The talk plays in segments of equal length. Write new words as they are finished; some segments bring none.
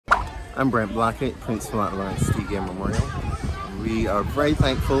I'm Brent Blackett, Principal at Lawrence T. Game Memorial. We are very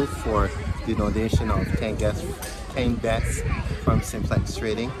thankful for the donation of 10 bets from Simplex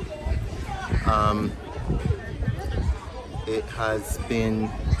Trading. It has been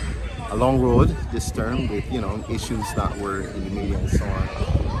a long road this term with issues that were in the media and so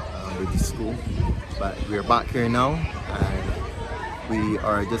on with the school, but we are back here now, and we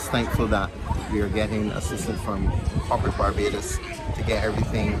are just thankful that we are getting assistance from corporate Barbados to get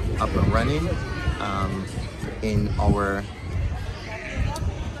everything up and running in our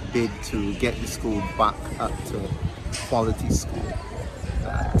bid to get the school back up to quality school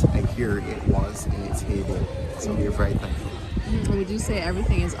that I hear it was in its heyday. So we are very thankful. Would you say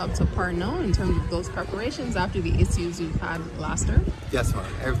everything is up to par now in terms of those preparations after the issues you've had last term? Yes, ma'am.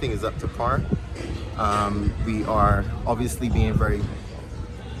 Everything is up to par. We are obviously being very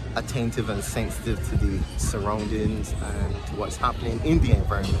attentive and sensitive to the surroundings and to what's happening in the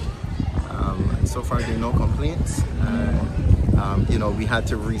environment. And so far there are no complaints. We had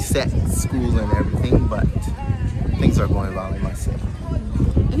to reset school and everything, but things are going well, I must say.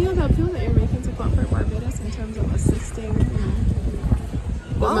 Any other appeal that you're making to corporate Barbados in terms of assisting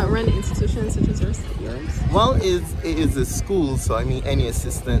government-run institutions such as yours? Well, it is a school, so I mean any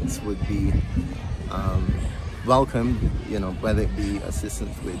assistance would be welcome, whether it be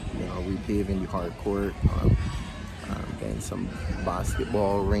assistance with repaving the hard court, getting some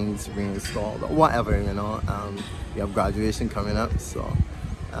basketball rings reinstalled, or whatever. We have graduation coming up, so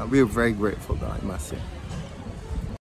we're very grateful, though, I must say.